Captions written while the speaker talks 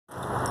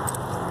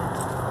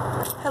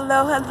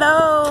Hello,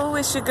 hello,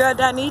 it's your girl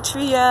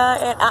Donitria,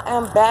 and I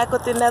am back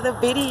with another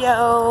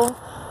video.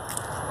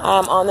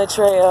 I'm on the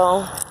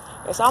trail.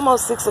 It's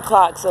almost 6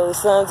 o'clock, so the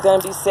sun's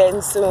gonna be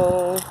setting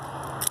soon.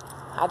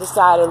 I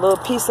decided a little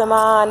peace of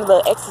mind, a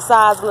little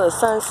exercise, a little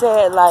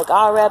sunset, like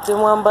all wrapped in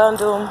one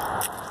bundle.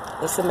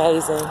 It's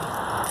amazing.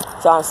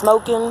 So I'm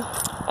smoking,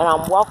 and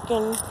I'm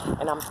walking,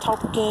 and I'm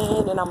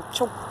talking, and I'm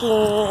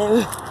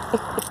choking.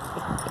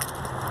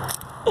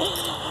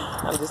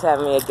 I'm just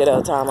having me a good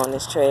old time on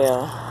this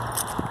trail.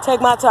 Take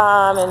my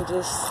time and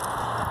just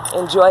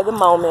enjoy the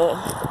moment.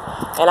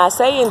 And I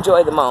say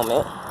enjoy the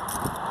moment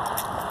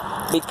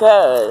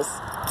because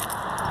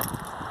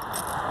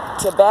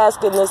to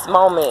bask in this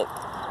moment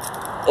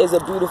is a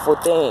beautiful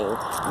thing,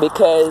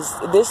 because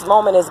this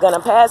moment is going to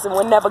pass and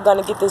we're never going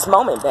to get this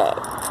moment back.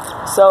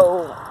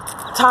 So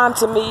time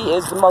to me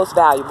is the most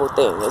valuable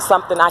thing. It's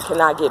something I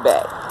cannot get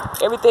back.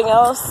 Everything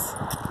else,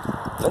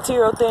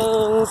 material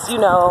things, you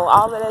know,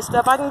 all of that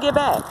stuff I can get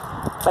back,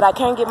 but I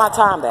can't get my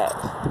time back.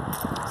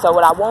 So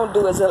what I won't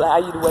do is allow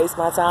you to waste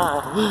my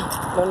time.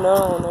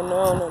 No.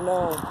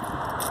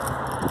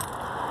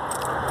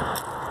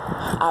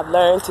 I've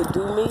learned to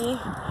do me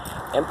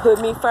and put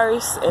me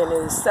first, and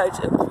it's such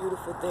a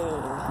beautiful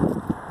thing.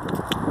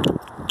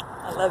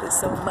 I love it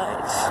so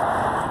much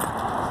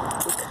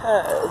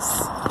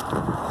because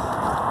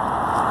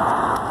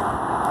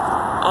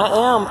I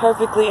am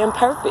perfectly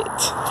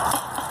imperfect.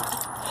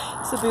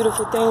 It's a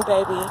beautiful thing,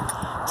 baby,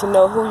 to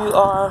know who you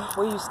are,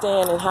 where you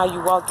stand, and how you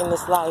walk in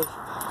this life.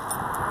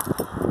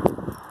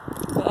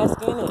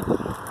 Bask in it.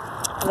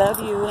 I love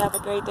you. Have a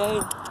great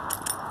day.